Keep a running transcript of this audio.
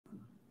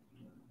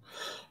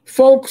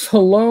Folks,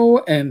 hello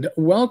and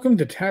welcome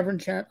to Tavern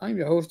Chat. I'm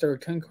your host,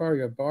 Eric Tenkar,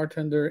 your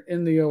bartender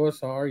in the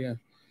OSR, your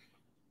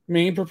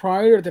main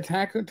proprietor at the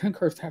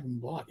Tenkar's Tavern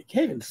blog. You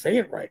can't even say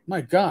it right.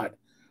 My God,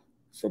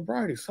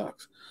 sobriety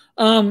sucks.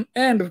 And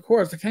of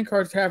course, the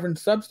Tenkar's Tavern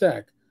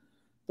Substack.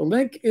 The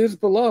link is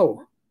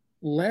below.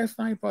 Last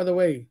night, by the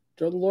way,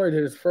 Joe the Lord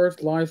did his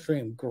first live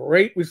stream.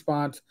 Great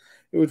response.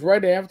 It was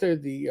right after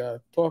the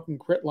Talking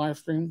Crit live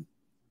stream.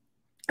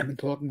 I've been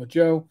talking with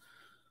Joe.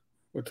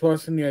 We're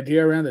tossing the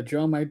idea around that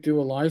Joe might do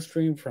a live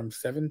stream from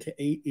 7 to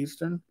 8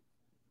 Eastern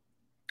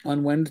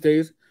on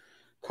Wednesdays,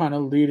 kind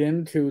of lead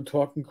into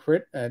Talking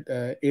Crit at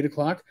 8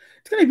 o'clock.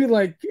 It's going to be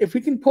like, if we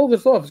can pull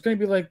this off, it's going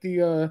to be like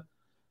the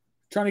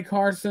Johnny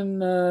Carson,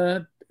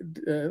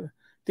 David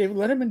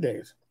Letterman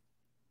days.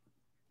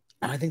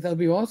 I think that would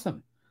be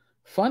awesome.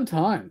 Fun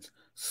times.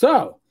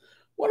 So,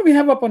 what do we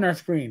have up on our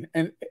screen?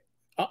 And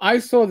I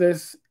saw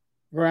this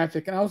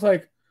graphic and I was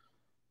like,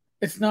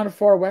 it's not a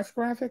Far West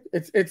graphic.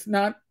 It's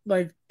not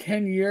like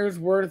 10 years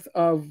worth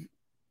of,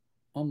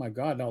 oh my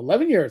God, no,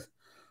 11 years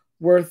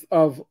worth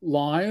of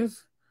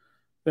lies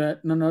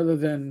that none other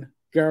than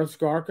Gareth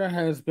Skarka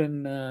has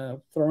been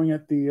throwing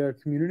at the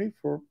community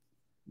for,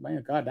 my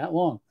God, that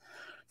long.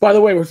 By the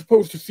way, we're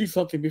supposed to see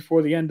something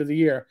before the end of the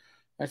year.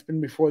 That's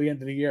been before the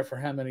end of the year for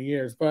how many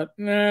years? But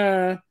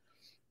nah,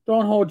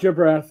 don't hold your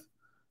breath.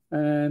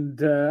 And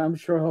I'm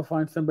sure he'll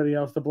find somebody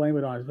else to blame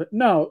it on. But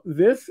no,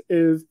 this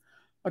is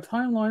a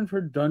timeline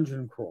for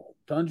Dungeon Crawl.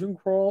 Dungeon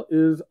Crawl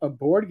is a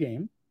board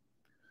game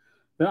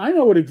that I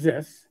know it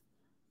exists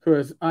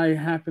because I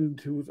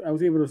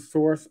was able to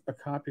source a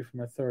copy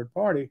from a third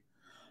party.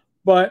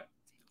 But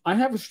I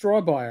have a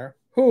straw buyer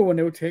who, when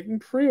they were taking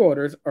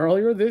pre-orders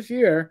earlier this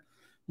year,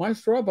 my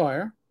straw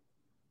buyer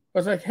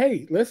was like,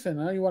 "Hey, listen,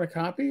 you want a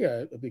copy?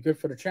 It'll be good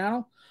for the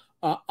channel.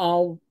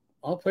 I'll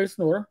place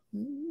an order."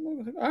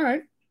 All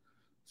right.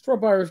 Straw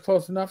buyer is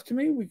close enough to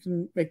me. We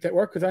can make that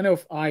work because I know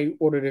if I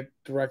ordered it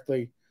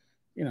directly,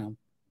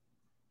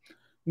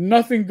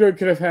 nothing good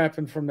could have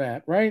happened from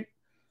that, right?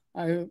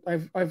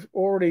 I've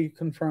already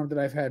confirmed that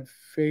I've had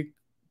fake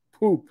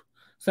poop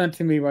sent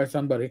to me by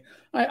somebody.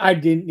 I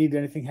didn't need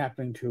anything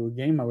happening to a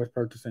game I was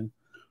purchasing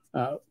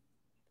for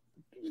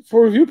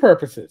review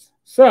purposes.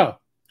 So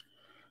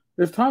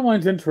this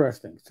timeline's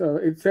interesting. So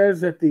it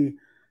says that the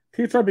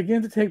TSR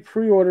begins to take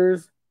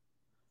pre-orders,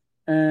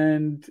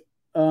 and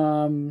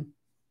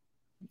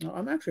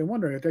I'm actually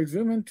wondering if they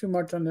zoom in too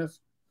much on this.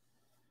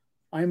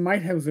 I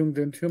might have zoomed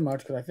in too much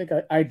because I think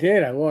I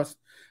did. I lost.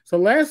 So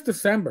last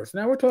December, so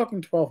now we're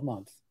talking 12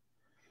 months.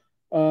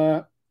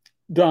 Don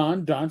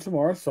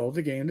Samora sold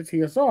the game to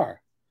TSR.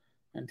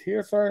 And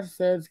TSR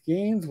says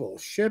games will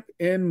ship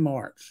in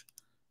March.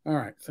 All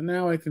right, so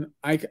now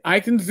I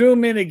can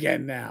zoom in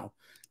again now.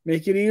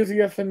 Make it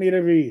easier for me to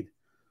read.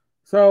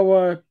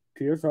 So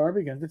TSR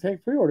begins to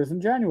take pre-orders in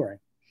January.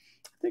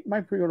 I think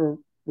my pre-order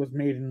was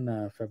made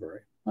in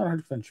February. Not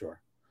 100%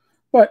 sure.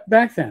 But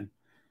back then.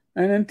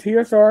 And then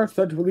TSR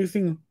started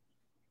releasing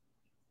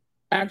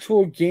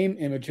actual game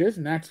images,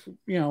 and that's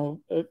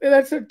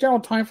that's a general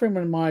time frame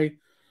when my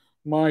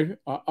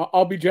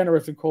I'll be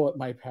generous and call it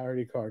my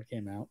parody card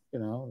came out.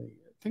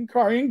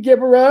 Tenkarian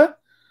Gibbera.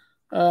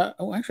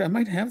 Actually, I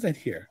might have that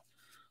here.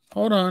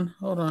 Hold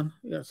on.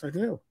 Yes, I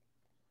do.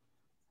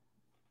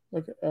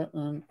 Look at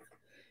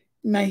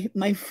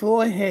my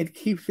forehead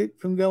keeps it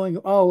from going.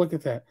 Oh, look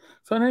at that.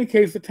 So in any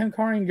case, the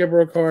Tenkarian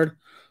Gibbera card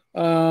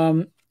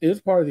is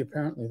part of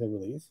apparently the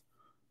release.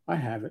 I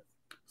have it.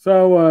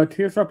 So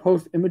TSR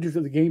posts images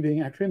of the game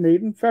being actually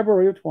made in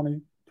February of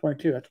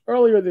 2022. That's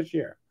earlier this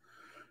year.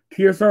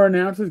 TSR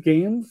announces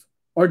games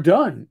are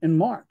done in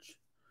March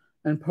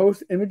and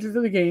posts images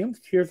of the games.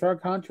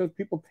 TSR shows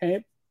people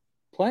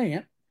playing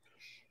it.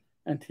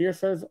 And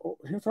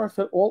TSR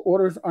said all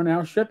orders are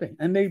now shipping.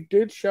 And they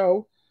did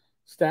show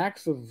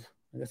stacks of,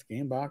 I guess,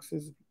 game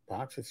boxes,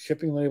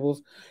 shipping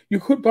labels.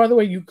 By the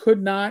way, you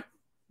could not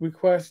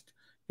request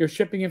your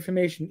shipping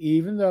information,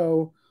 even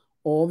though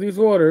all these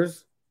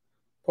orders,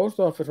 post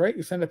office, right?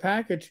 You send a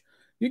package,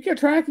 you get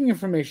tracking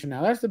information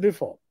now. That's the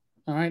default.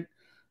 All right.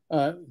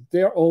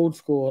 They're old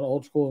school, and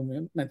old school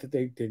meant that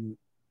they didn't,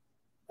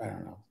 I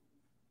don't know,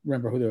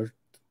 remember who they were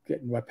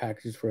getting what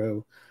packages for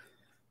who.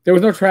 There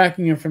was no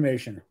tracking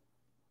information,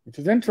 which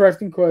is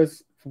interesting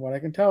because, from what I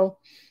can tell,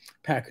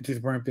 packages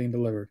weren't being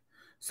delivered.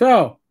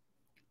 So,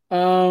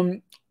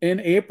 in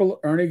April,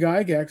 Ernie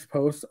Gygax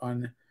posts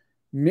on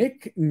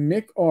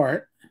Mick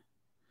Art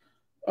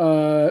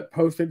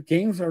posted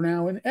games are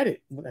now in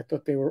edit. I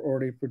thought they were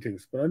already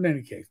produced, but in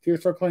any case,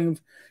 TSR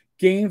claims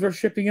games are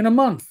shipping in a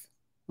month.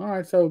 All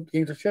right, so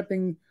games are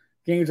shipping.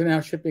 Games are now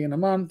shipping in a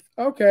month.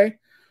 Okay.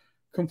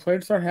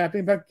 Complaints start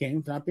happening about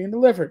games not being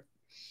delivered.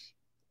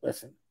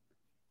 Listen,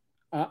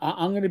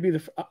 I'm going to be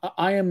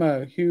I am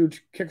a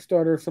huge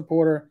Kickstarter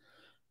supporter,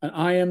 and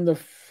I am the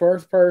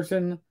first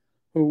person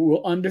who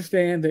will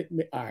understand that.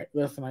 All right,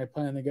 listen, I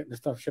plan to get the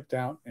stuff shipped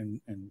out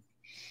in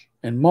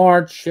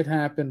March. Shit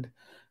happened.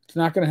 It's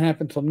not going to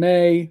happen till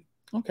May.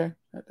 Okay,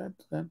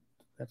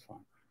 that's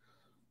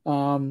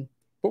fine.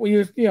 But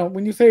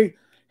when you say,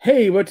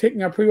 hey, we're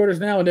taking our pre-orders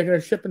now and they're going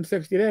to ship in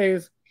 60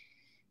 days,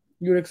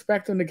 you would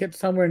expect them to get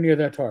somewhere near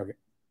that target.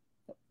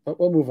 But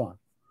we'll move on.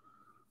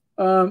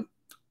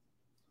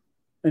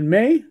 In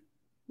May,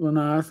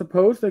 Lana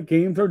supposed that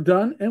games are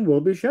done and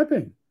will be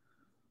shipping.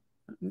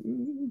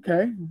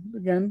 Okay,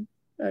 again,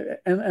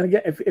 and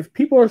again, if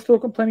people are still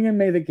complaining in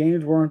May that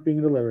games weren't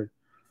being delivered,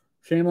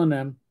 shame on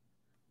them.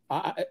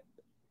 I,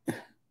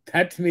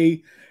 that to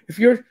me, if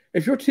you're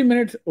 2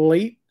 minutes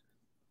late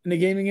in the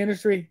gaming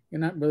industry,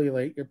 you're not really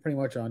late. You're pretty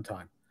much on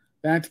time.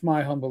 That's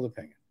my humble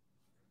opinion.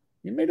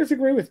 You may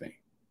disagree with me.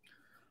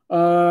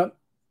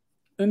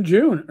 In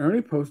June,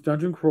 Ernie Post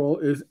Dungeon Crawl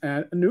is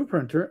at a new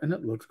printer and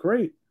it looks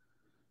great.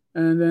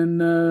 And then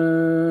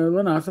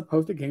Lanasa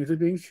posted games are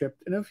being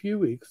shipped in a few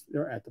weeks.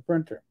 They're at the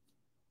printer.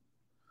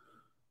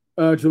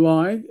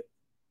 July,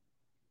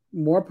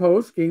 more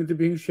posts, games are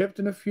being shipped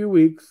in a few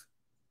weeks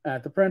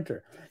at the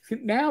printer. See,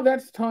 now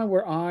that's the time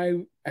where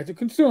I, as a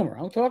consumer,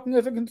 I'm talking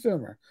as a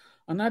consumer.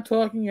 I'm not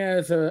talking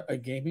as a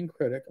gaming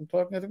critic. I'm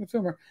talking as a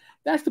consumer.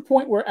 That's the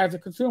point where, as a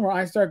consumer,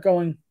 I start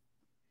going,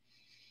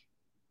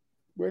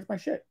 where's my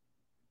shit?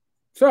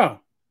 So,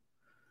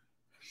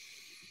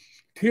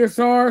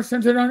 TSR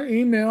sent it on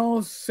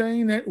email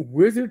saying that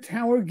Wizard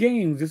Tower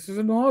Games, this is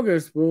in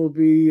August, will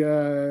be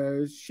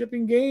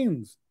shipping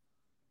games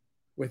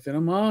within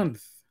a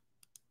month.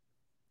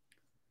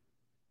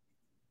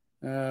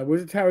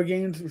 Wizard Tower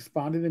Games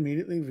responded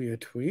immediately via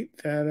tweet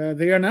that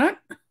they are not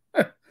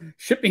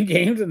shipping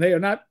games and they are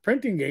not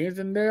printing games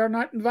and they are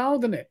not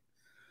involved in it.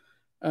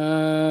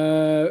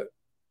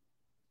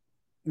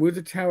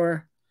 Wizard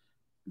Tower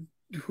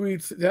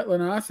tweets that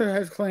Lanasa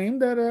has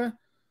claimed that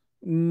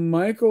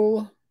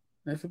Michael,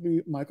 this would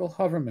be Michael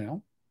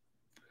Hovermail,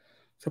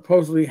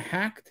 supposedly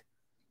hacked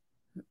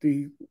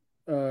the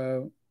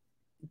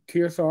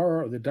TSR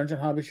or the Dungeon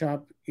Hobby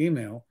Shop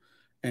email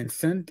and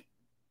sent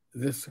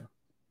this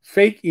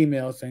fake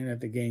email saying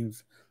that the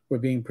games were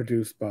being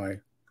produced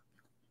by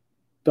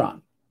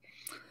Don.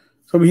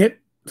 So we hit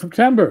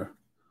September.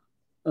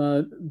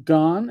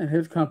 Don and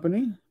his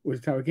company,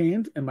 Wizard Tower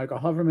Games, and Michael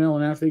Hovermail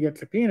announced they get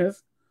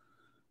subpoenas.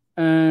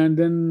 And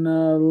then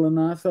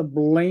Lanasa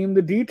blamed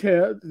the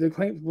detail. They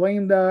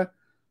blamed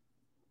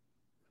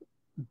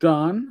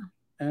Don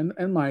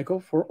and Michael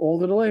for all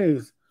the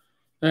delays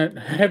that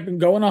had been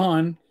going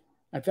on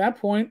at that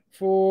point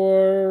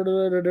for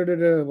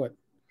what?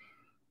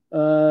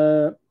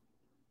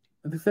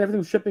 They said everything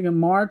was shipping in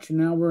March, and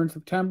now we're in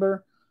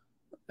September.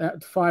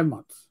 That's 5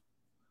 months.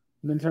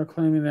 And then start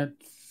claiming that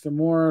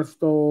Samora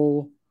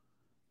stole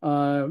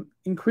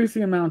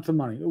increasing amounts of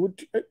money.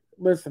 Which,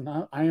 listen,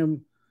 I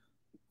am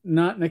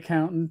not an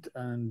accountant,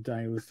 and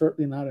I was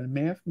certainly not a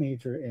math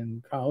major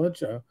in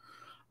college.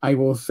 I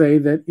will say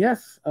that,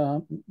 yes,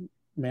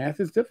 math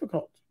is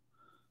difficult.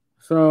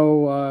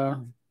 So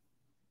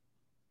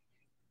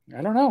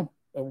I don't know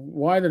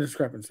why the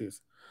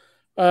discrepancies.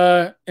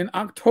 In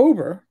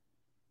October,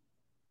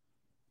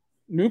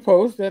 new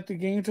post that the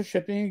games are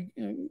shipping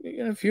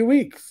in a few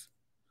weeks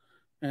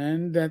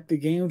and that the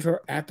games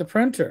are at the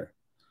printer.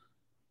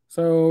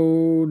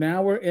 So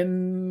now we're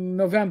in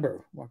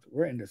November.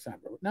 We're in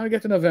December. Now we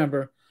get to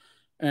November,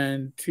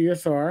 and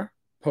TSR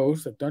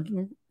posts that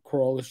Dungeon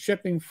Crawl is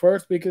shipping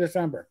first week of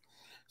December.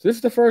 So this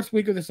is the first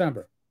week of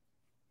December.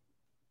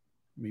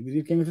 Maybe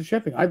these games are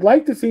shipping. I'd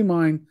like to see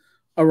mine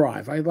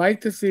arrive. I'd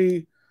like to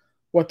see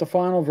what the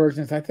final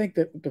version is. I think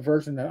that the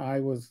version that I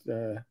was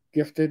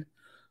gifted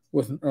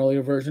was an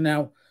earlier version.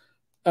 Now,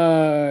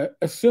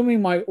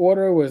 assuming my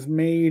order was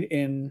made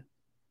in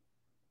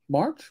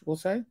March, we'll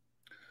say,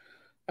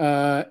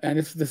 and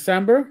it's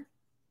December.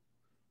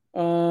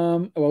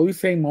 Well, we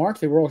say March.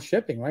 They were all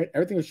shipping, right?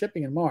 Everything was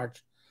shipping in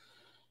March.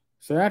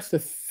 So that's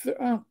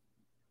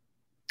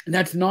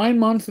that's 9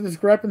 months of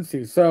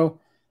discrepancy. So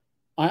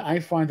I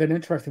find that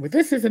interesting. But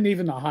this isn't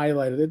even the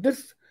highlight of it.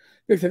 This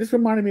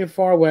reminded me of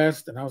Far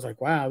West, and I was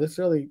like, wow, this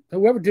really,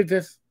 whoever did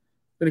this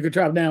did a good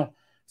job. Now,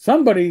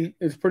 somebody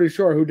is pretty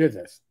sure who did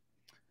this.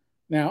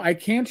 Now, I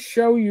can't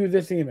show you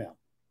this email.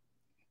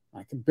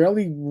 I can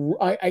barely,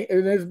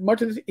 as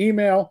much of this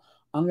email,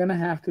 I'm going to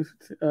have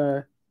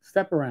to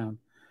step around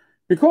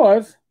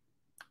because,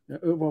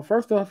 well,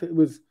 first off,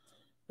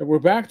 we're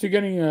back to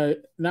getting,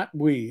 not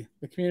we,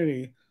 the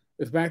community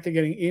is back to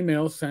getting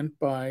emails sent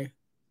by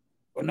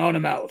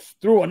Anonymous,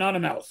 through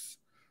Anonymous,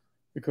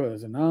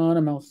 because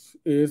Anonymous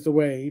is the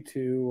way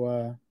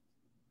to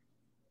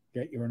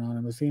get your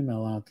anonymous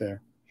email out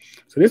there.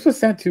 So this was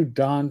sent to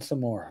Don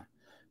Samora.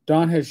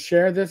 Don has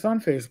shared this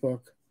on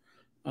Facebook,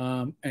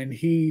 and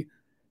he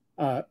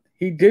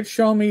did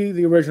show me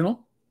the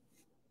original.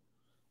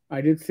 I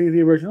did see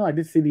the original. I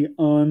did see the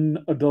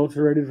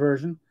unadulterated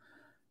version,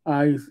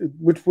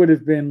 which would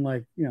have been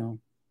like,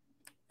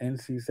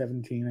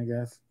 NC-17, I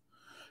guess.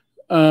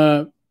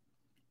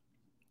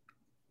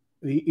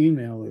 The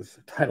email is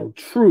titled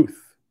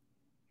Truth.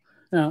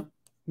 Now,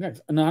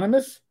 it's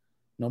anonymous.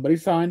 Nobody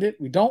signed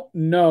it. We don't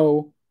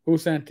know who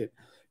sent it.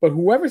 But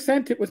whoever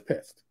sent it was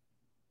pissed.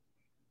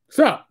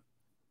 So,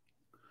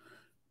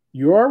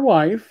 your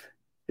wife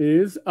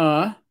is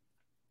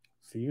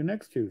see you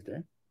next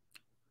Tuesday.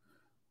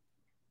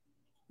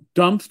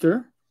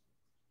 dumpster,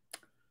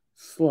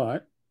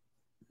 slut,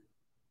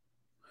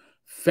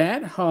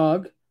 fat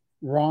hog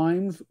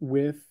rhymes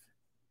with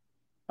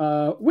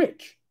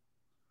witch.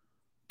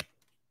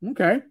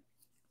 Okay.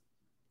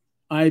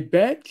 I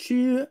bet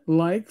she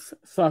likes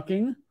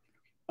sucking.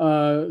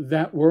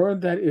 That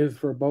word that is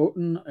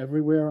verboten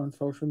everywhere on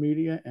social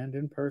media and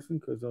in person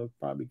because they'll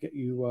probably get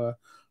you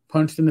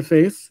punched in the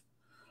face.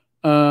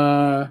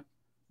 Uh,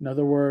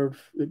 Another word,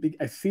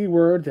 a C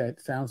word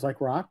that sounds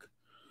like rock.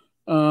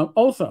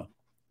 Also,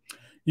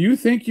 you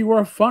think you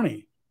are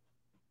funny.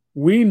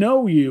 We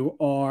know you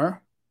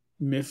are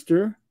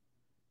Mr.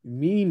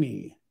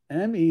 Meme.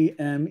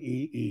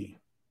 Memee.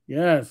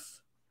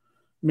 Yes,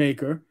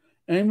 maker.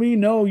 And we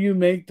know you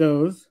make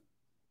those.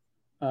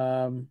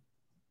 Um,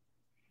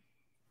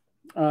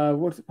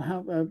 what's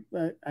how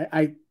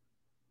I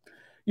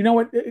you know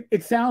what?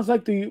 It sounds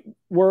like the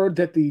word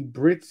that the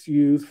Brits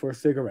use for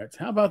cigarettes.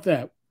 How about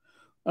that?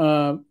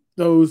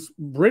 Those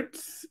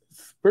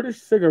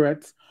British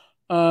cigarettes,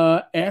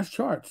 ass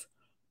charts.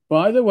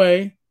 By the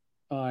way,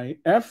 I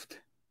effed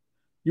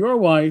your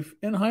wife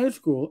in high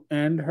school,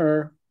 and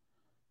her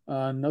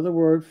another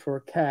word for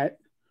cat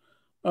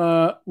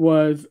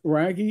was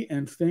raggy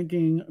and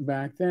stinking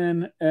back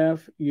then.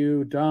 F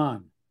you,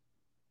 Don.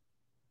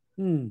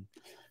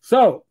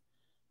 So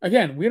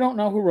again, we don't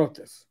know who wrote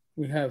this.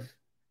 We have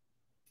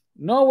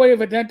no way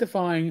of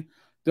identifying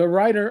the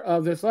writer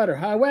of this letter.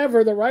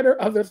 However, the writer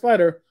of this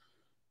letter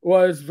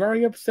was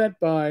very upset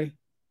by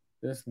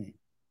this meme.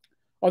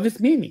 Oh, this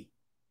meme,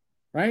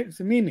 right? It's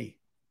a meme.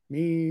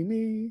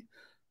 Me.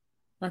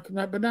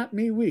 But not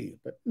me, we.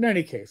 But in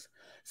any case.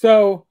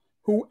 So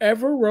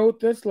whoever wrote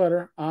this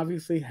letter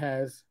obviously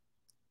has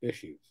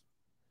issues.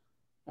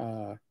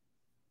 I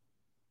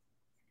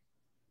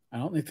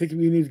don't think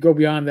we need to go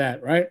beyond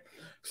that, right?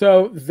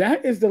 So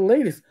that is the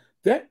latest.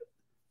 That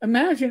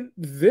imagine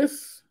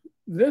this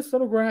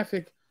little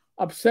graphic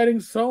upsetting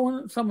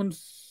someone so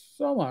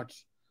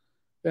much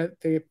that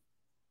they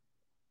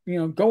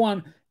go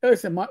on.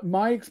 Listen,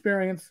 my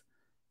experience,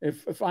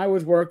 if I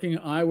was working,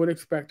 I would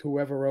expect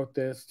whoever wrote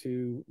this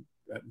to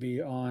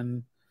be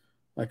on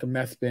like a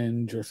meth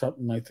binge or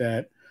something like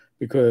that,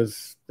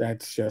 because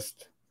that's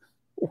just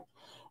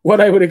what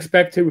I would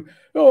expect to.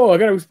 Oh, I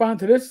got to respond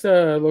to this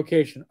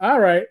location. All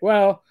right.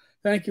 Well,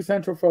 thank you,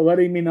 Central, for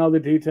letting me know the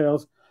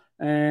details.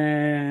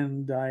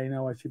 And I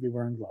know I should be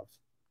wearing gloves.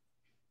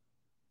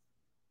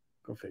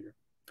 Go figure.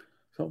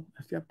 So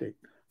that's the update.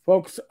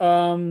 Folks,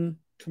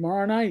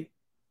 tomorrow night,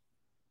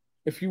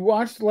 if you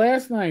watched the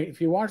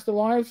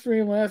live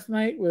stream last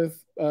night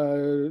with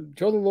Joe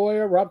the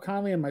Lawyer, Rob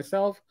Conley, and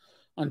myself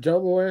on Joe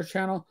the Lawyer's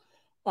channel,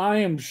 I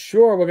am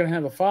sure we're going to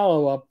have a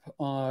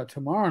follow-up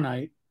tomorrow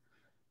night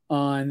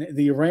on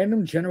the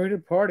random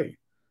generated party.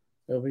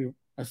 There'll be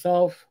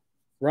myself,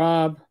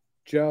 Rob,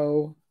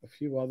 Joe, a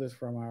few others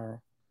from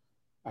our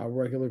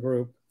regular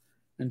group.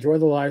 Enjoy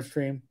the live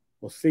stream.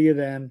 We'll see you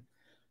then.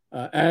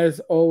 As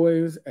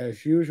always,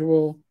 as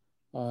usual,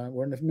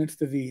 we're in the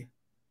midst of the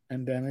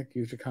endemic.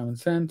 Use your common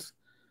sense.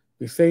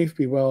 Be safe.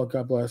 Be well.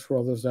 God bless.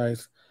 Roll those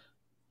dice.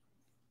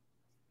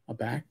 I'll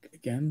back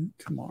again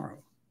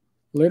tomorrow.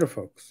 Later,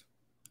 folks.